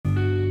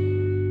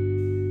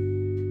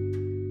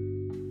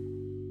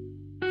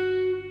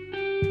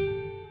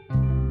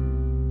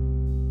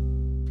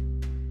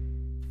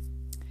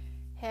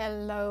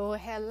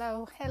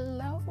hello.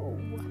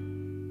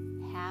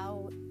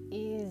 How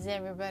is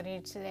everybody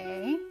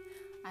today?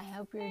 I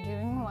hope you're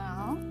doing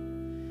well.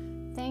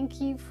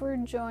 Thank you for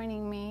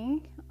joining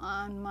me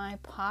on my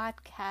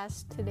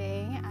podcast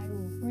today. I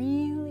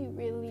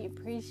really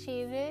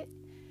appreciate it.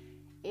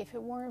 If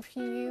it weren't for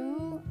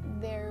you,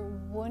 there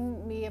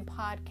wouldn't be a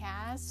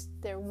podcast.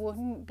 There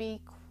wouldn't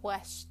be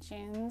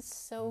questions.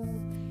 So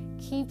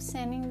keep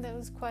sending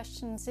those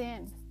questions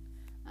in.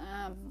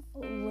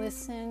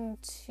 Listen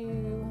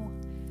to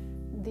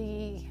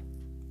the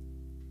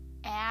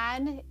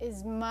ad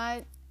as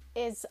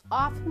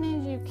often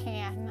as you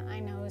can. I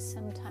know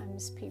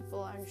sometimes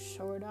people are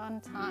short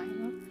on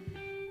time,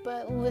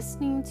 but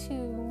listening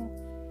to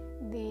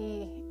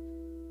the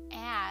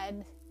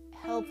ad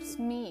helps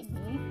me.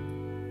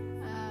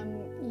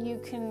 You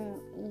can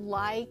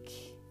like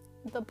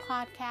the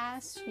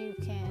podcast, you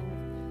can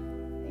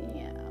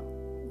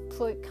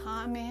put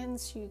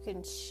comments, you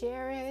can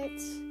share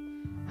it.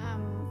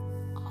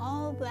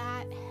 All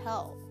that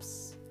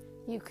helps.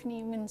 You can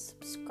even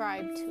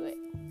subscribe to it.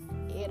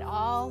 It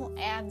all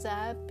adds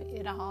up.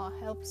 It all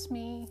helps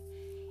me.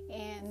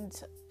 And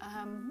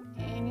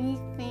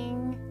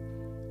anything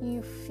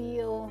you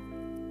feel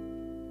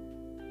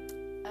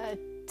a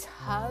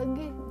tug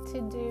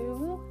to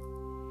do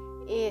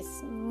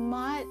is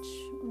much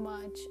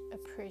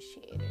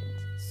appreciated.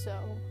 So,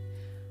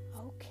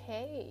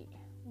 okay,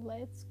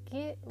 let's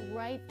get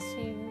right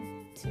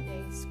to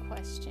today's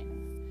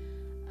question.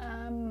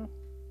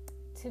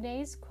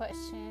 Today's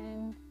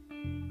question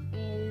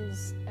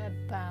is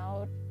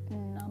about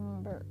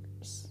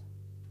numbers.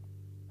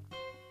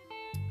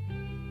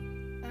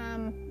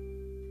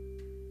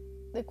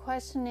 The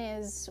question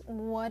is,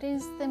 what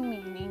is the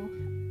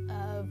meaning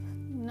of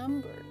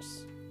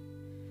numbers?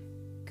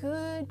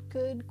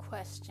 Good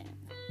question.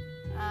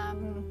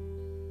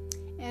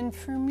 And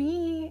for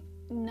me,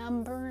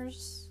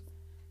 numbers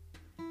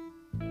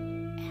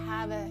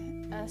have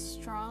a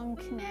strong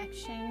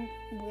connection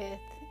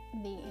with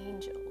the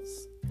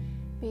angels,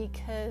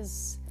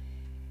 because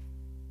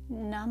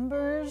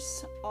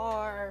numbers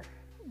are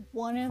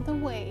one of the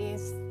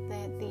ways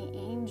that the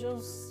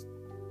angels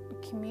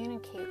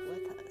communicate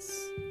with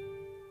us.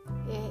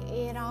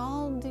 It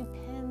all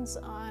depends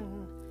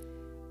on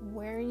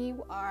where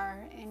you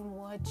are and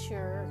what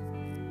you're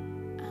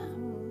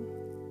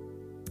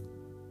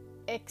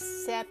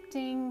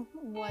accepting,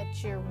 what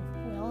you're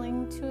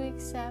willing to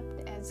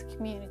accept as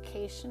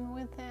communication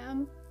with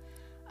them.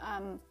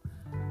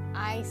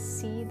 I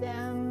see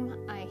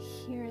them, I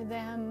hear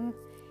them,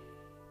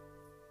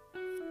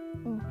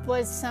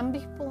 but some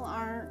people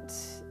aren't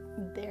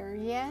there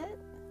yet.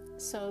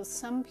 So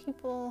some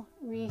people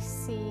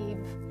receive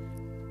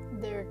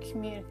their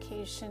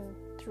communication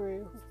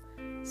through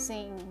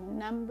seeing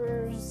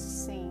numbers,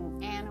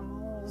 seeing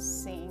animals,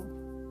 seeing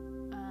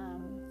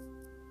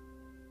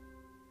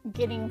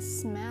getting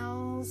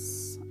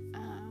smells,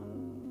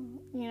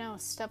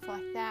 stuff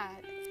like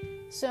that.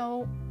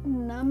 So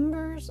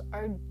numbers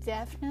are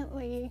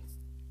definitely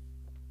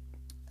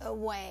a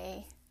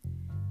way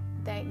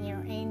that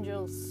your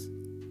angels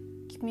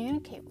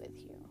communicate with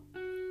you.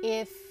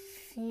 If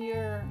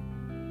you're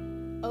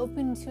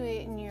open to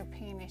it and you're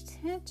paying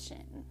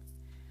attention,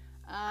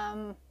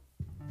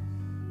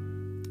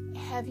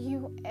 have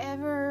you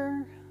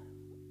ever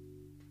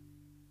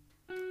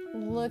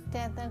looked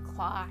at the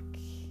clock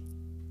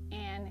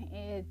and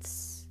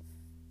it's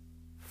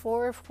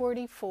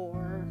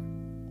 4:44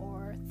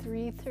 or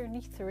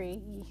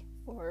 3:33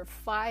 or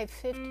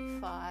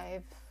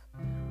 5:55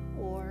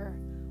 or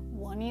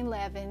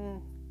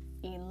 1:11,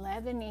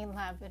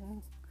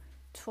 11:11,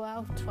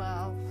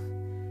 12:12?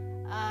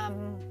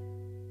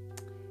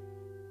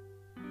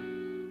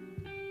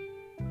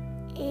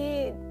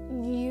 It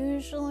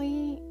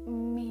usually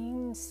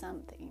means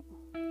something.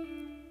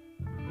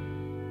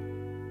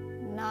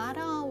 Not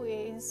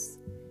always,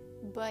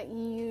 but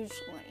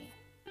usually.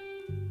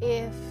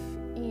 If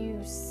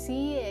you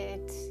see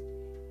it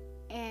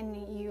and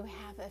you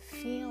have a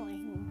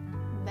feeling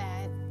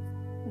that,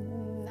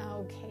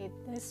 okay,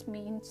 this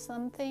means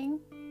something,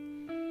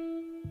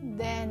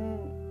 then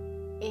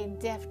it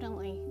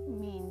definitely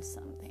means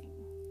something.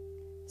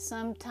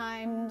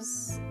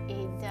 Sometimes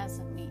it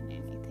doesn't mean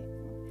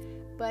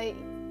anything, but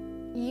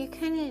you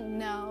kind of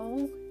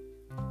know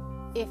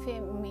if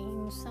it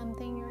means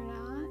something or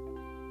not.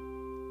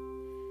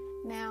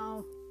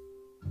 Now,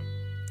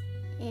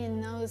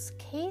 in those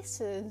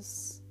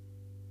cases,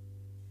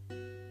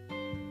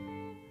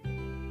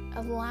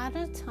 a lot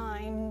of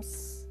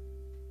times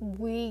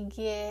we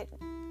get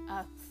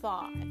a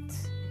thought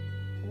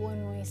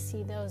when we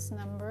see those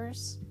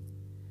numbers.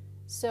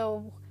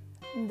 So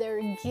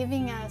they're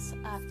giving us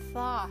a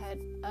thought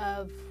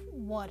of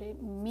what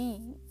it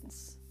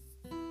means.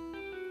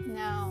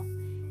 Now,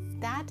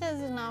 that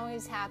doesn't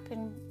always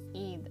happen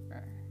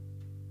either.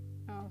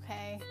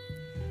 Okay?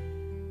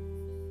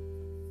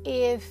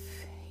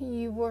 If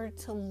you were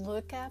to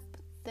look up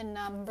the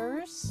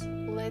numbers,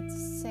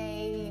 let's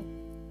say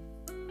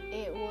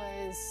it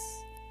was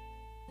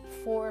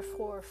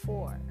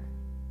 444.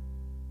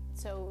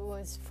 So it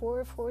was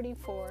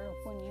 4:44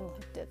 when you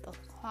looked at the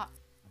clock.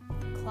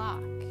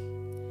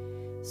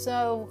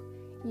 So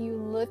you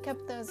look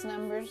up those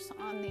numbers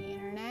on the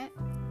internet,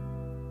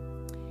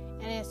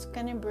 and it's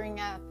going to bring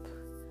up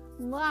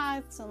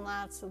lots and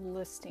lots of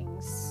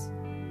listings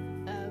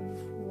of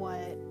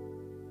what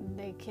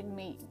they can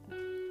mean.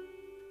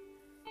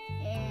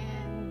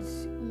 And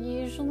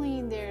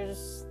usually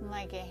there's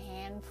like a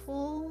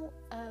handful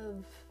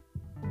of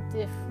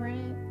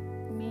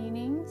different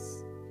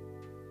meanings,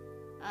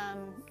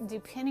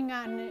 depending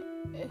on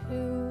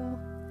who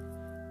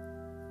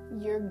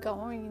you're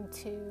going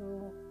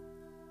to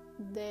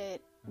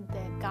that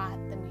got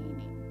the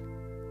meaning.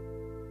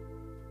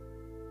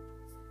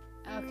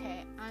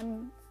 Okay,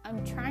 I'm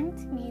trying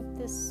to keep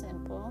this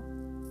simple.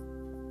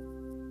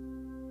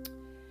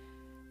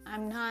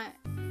 I'm not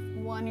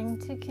wanting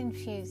to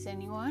confuse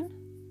anyone.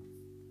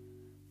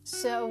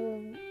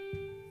 So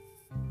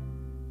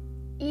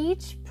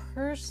each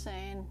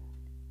person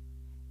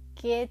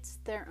gets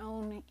their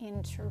own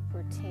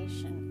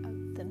interpretation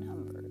of the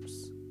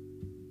numbers.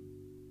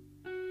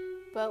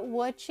 But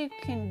what you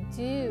can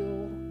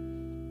do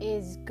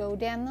is go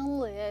down the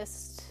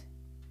list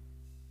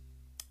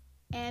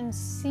and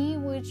see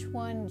which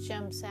one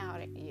jumps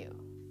out at you.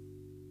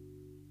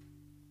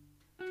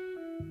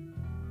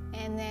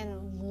 And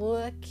then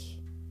look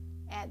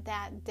at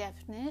that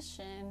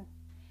definition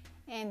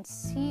and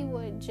see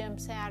what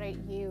jumps out at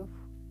you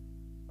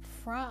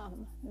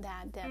from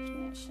that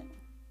definition.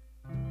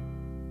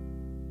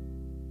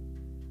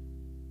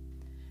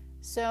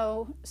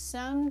 So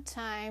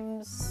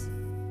sometimes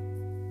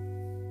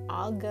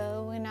I'll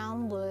go and I'll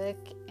look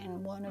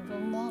and one of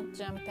them won't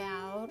jump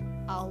out.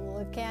 I'll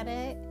look at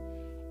it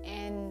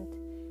and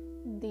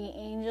the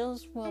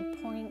angels will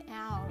point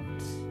out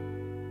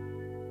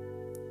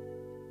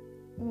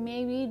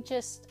maybe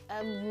just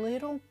a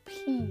little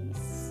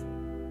piece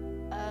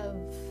of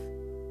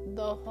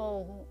the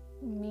whole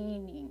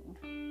meaning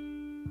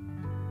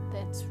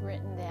that's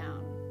written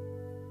down.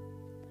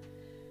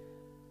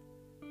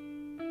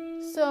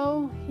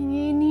 So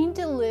you need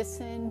to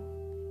listen.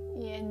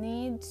 You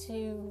need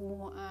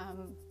to,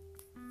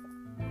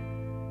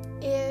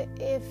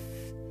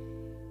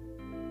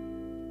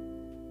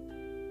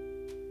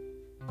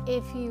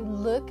 if you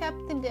look up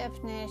the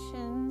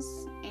definitions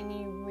and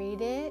you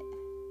read it,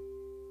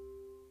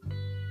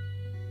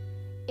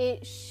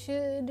 it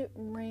should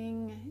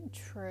ring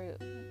true.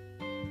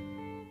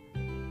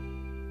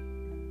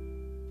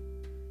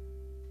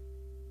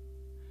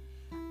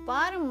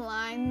 Bottom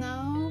line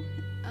though,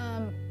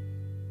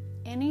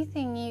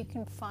 anything you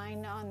can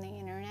find on the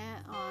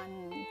internet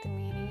on the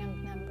meaning of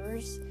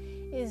numbers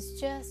is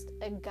just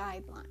a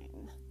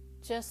guideline.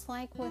 Just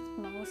like with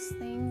most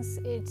things,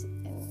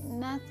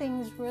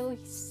 nothing's really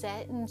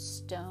set in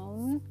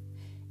stone,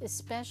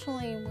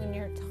 especially when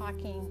you're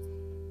talking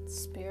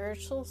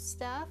spiritual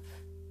stuff.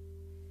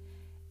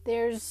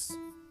 There's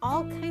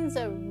all kinds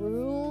of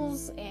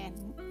rules and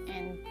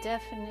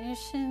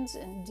definitions,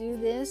 and do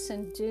this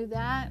and do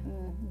that,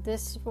 and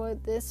this is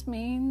what this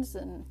means,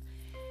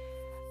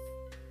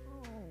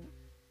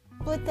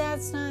 but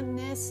that's not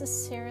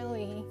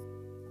necessarily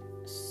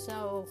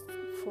so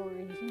for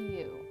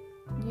you.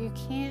 You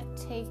can't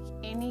take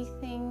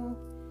anything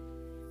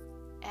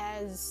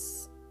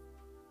as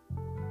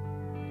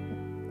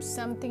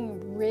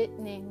something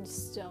written in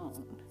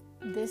stone.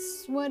 This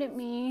is what it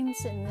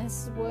means, and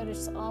this is what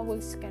it's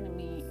always going to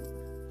mean,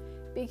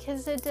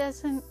 because it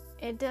doesn't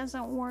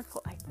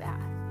work like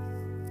that.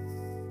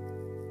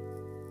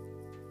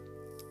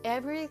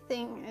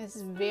 Everything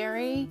is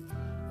very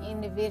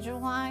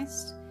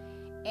individualized,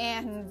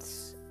 and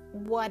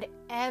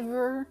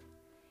whatever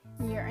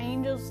your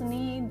angels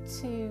need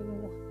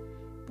to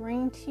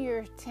bring to your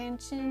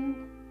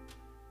attention,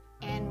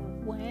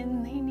 and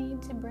when they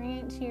need to bring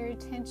it to your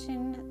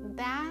attention,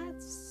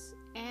 that's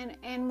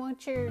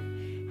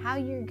how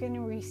you're going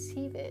to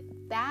receive it.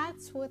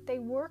 That's what they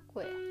work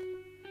with.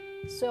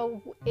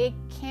 So it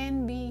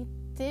can be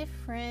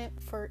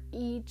different for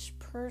each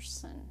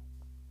person.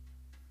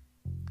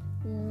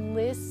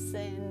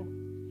 Listen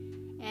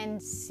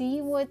and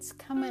see what's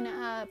coming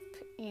up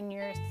in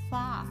your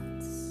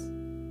thoughts,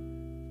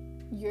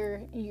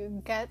 your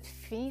gut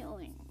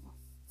feeling,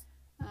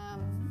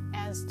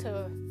 as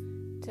to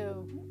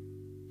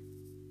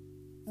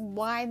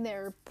why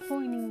they're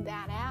pointing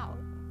that out.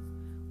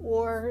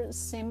 Or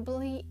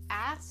simply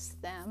ask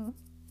them,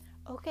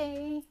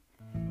 okay,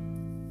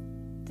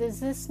 does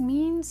this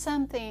mean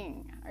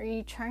something? Are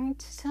you trying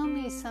to tell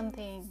me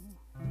something?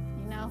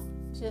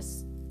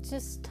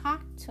 Just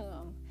talk to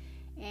them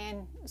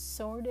and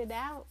sort it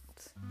out.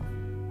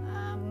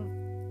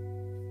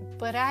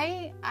 But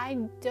I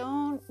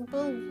don't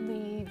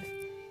believe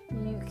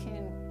you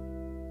can,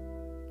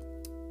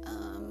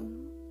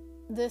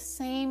 the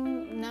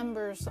same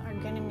numbers are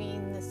going to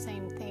mean the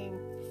same thing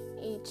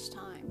each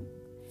time.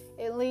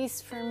 At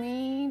least for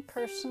me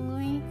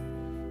personally,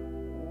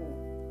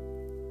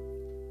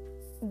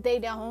 they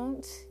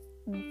don't.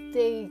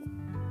 They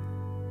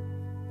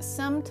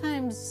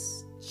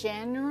sometimes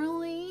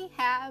generally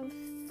have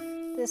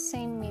the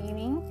same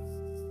meaning,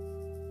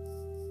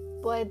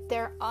 but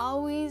they're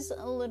always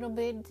a little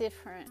bit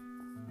different.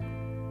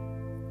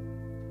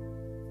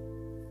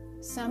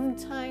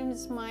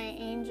 Sometimes my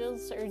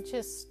angels are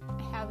just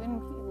having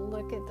me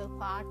look at the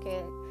clock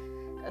at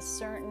a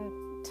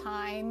certain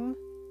time,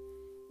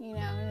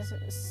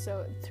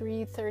 so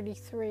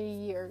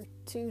 3:33 or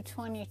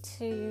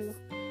 2:22,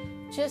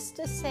 just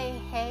to say,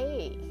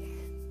 hey,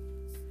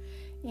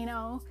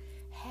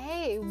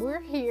 hey,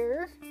 we're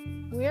here.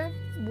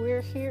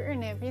 We're here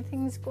and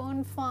everything's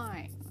going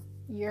fine.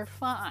 You're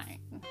fine.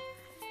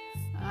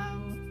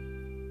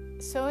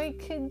 So it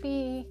could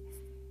be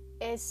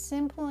as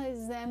simple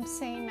as them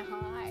saying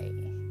hi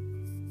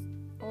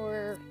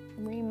or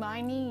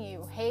reminding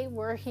you, hey,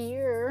 we're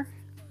here.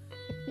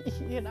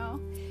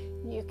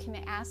 You can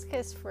ask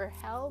us for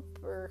help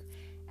or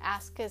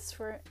ask us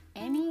for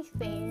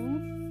anything.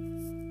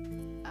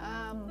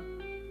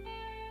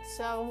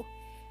 So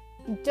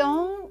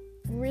don't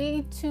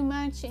read too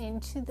much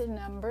into the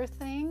number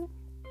thing,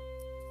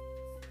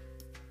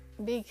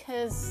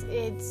 because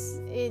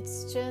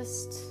it's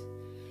just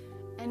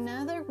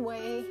another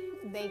way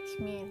they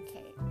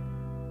communicate.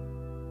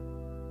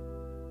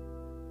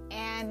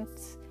 And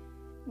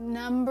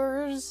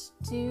numbers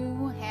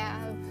do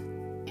have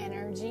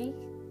energy.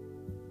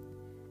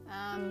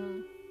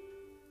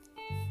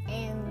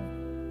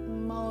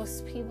 And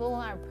most people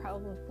are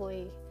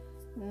probably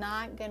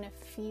not going to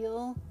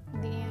feel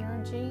the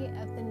energy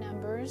of the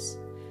numbers.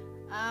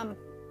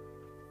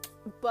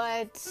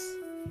 But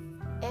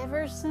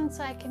ever since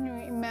I can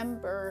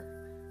remember,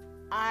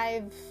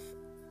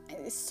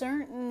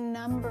 certain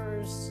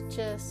numbers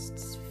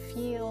just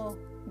feel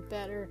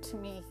better to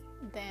me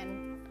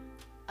than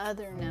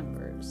other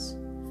numbers.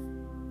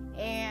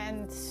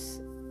 And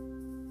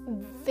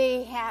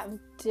they have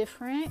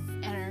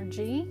different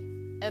energy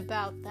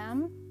about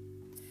them,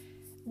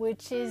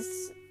 which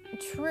is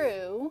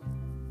true.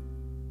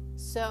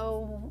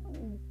 So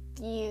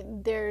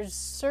there's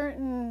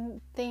certain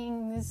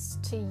things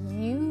to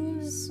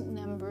use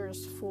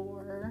numbers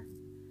for,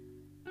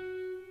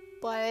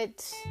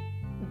 but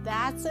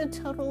that's a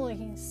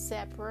totally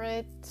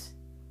separate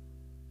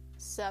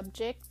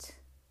subject.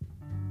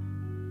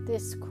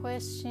 This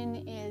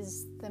question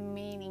is the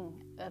meaning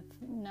of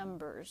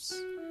numbers.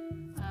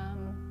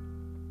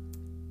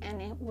 And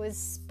it was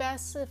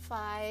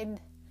specified,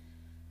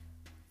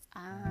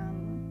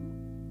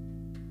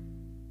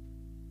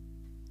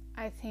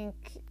 I think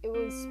it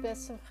was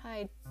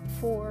specified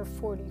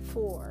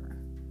 444.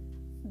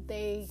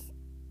 This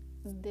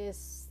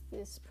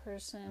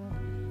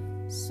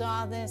person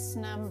saw this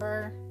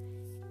number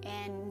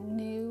and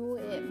knew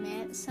it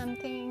meant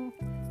something,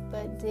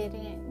 but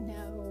didn't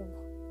know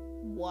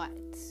what.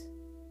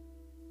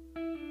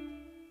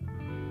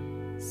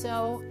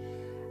 So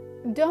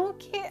don't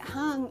get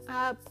hung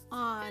up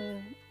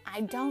on,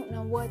 I don't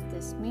know what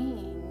this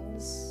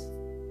means,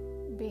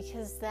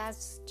 because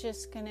that's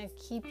just going to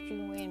keep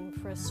you in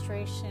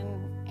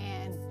frustration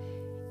and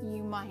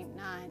you might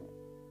not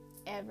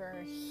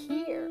ever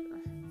hear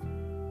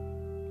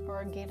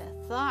or get a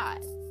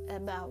thought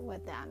about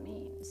what that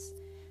means.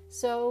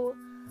 So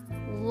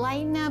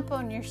lighten up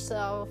on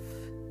yourself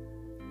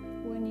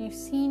when you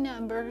see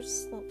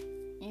numbers,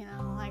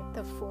 like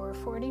the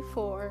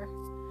 444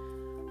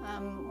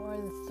 or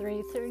the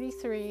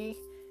 333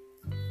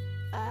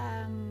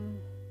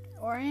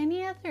 or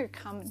any other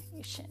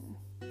combination.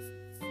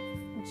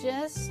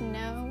 Just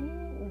know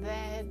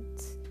that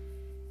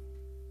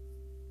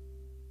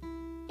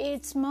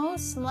it's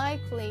most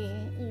likely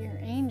your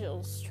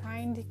angels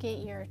trying to get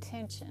your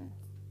attention.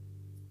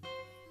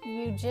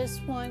 You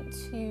just want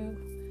to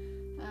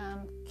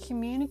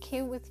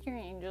communicate with your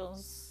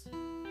angels,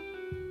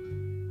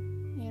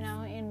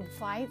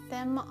 invite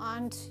them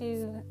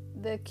onto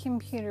the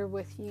computer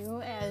with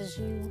you as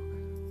you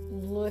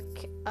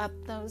look up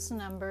those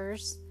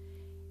numbers,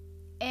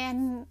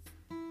 and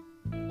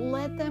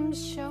let them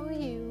show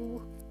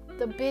you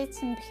the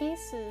bits and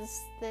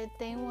pieces that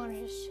they want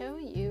to show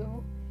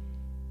you,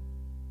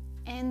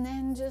 and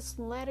then just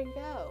let it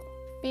go.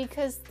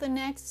 Because the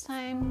next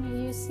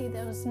time you see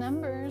those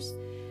numbers,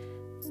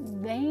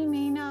 they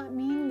may not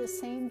mean the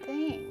same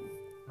thing.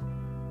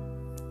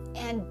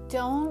 And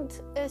don't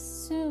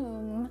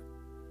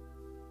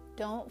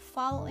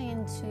fall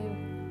into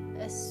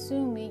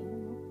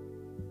assuming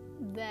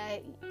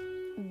that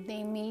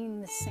they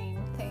mean the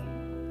same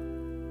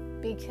thing,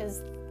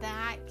 because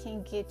that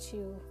can get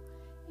you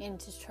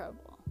into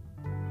trouble.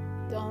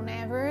 Don't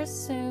ever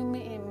assume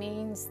it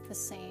means the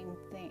same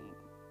thing.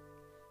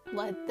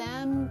 Let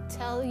them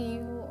tell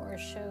you or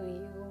show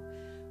you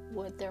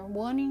what they're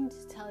wanting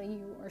to tell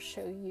you or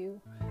show you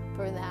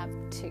for that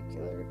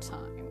particular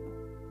time.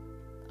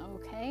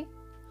 Okay?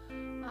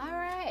 All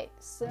right.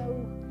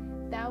 So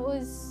that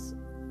was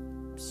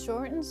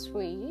short and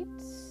sweet.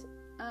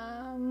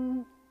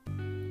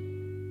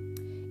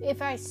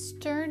 If I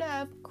stirred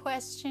up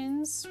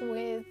questions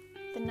with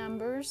the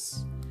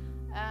numbers,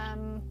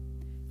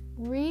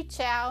 reach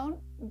out,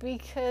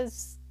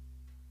 because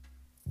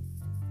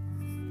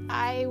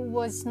I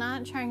was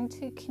not trying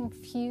to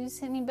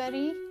confuse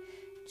anybody,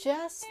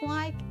 just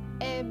like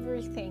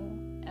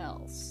everything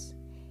else.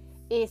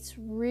 It's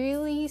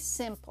really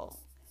simple.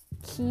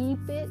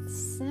 Keep it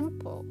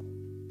simple.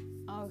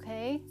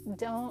 Okay?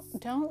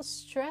 Don't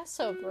stress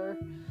over,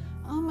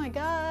 oh my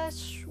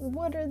gosh,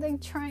 what are they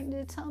trying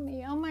to tell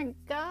me? Oh my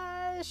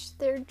gosh,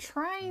 they're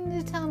trying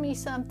to tell me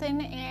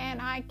something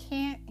and I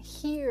can't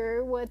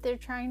hear what they're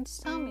trying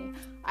to tell me.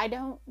 I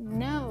don't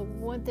know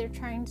what they're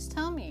trying to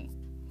tell me.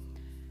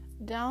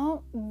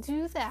 Don't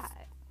do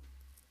that.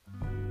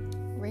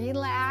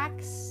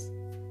 Relax.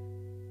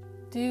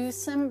 Do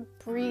some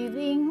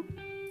breathing.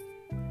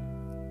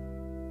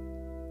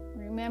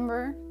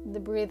 Remember, the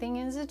breathing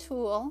is a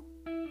tool.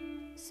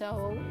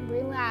 So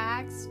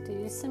relax,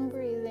 do some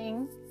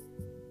breathing,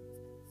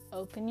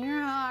 open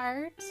your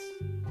heart,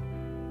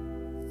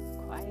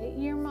 quiet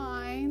your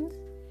mind,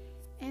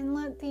 and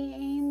let the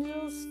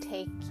angels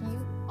take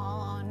you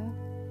on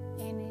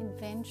an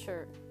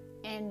adventure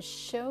and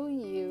show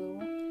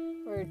you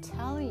or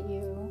tell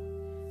you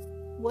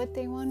what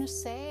they want to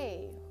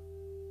say.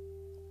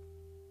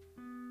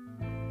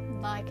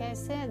 Like I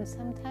said,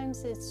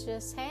 sometimes it's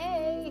just,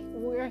 hey,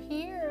 we're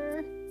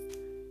here.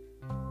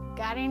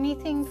 Got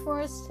anything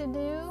for us to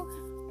do?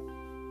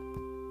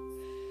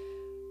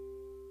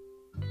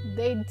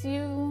 They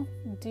do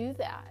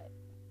that.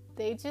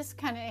 They just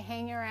kind of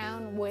hang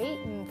around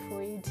waiting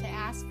for you to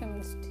ask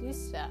them to do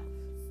stuff.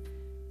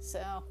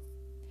 So,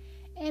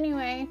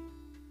 anyway,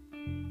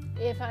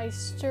 if I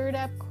stirred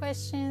up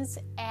questions,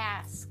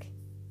 ask.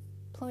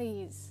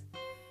 Please.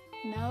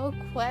 No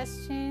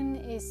question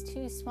is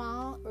too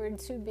small or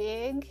too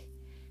big.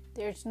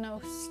 There's no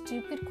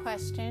stupid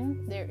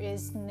question. There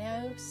is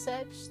no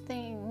such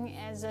thing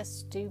as a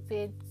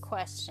stupid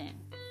question.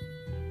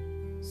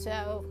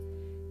 So,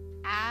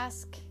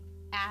 ask.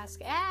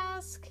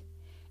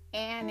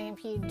 And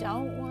if you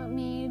don't want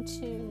me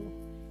to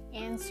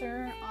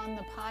answer on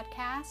the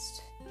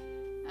podcast,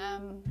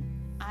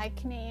 I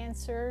can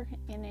answer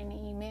in an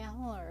email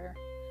or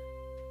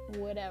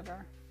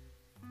whatever.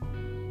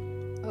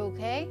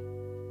 Okay?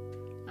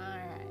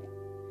 Alright.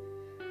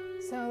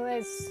 So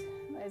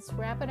let's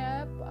wrap it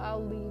up.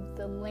 I'll leave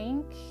the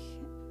link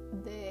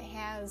that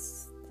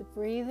has the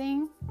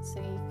breathing so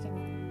you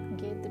can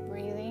get the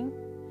breathing.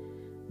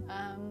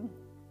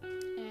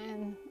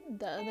 And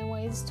the other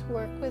ways to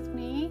work with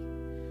me.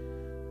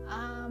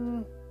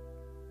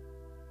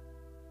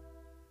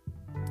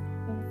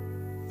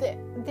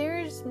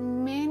 There's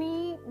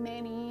many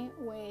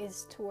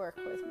ways to work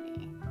with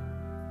me.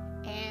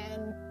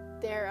 And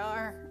there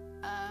are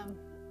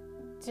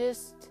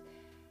just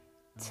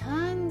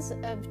tons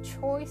of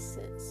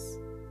choices.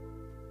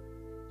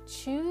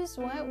 Choose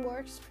what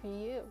works for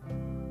you.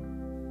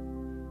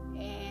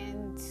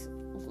 And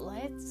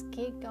let's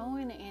get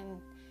going and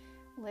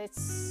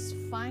let's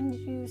find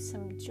you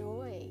some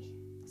joy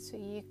so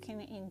you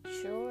can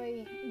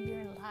enjoy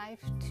your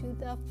life to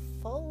the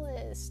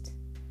fullest.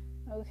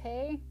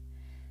 Okay?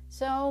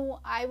 So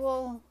I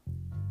will,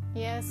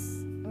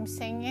 yes, I'm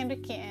saying it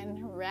again,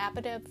 wrap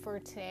it up for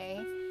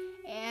today.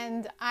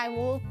 And I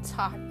will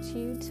talk to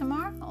you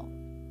tomorrow.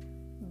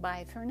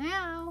 Bye for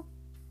now.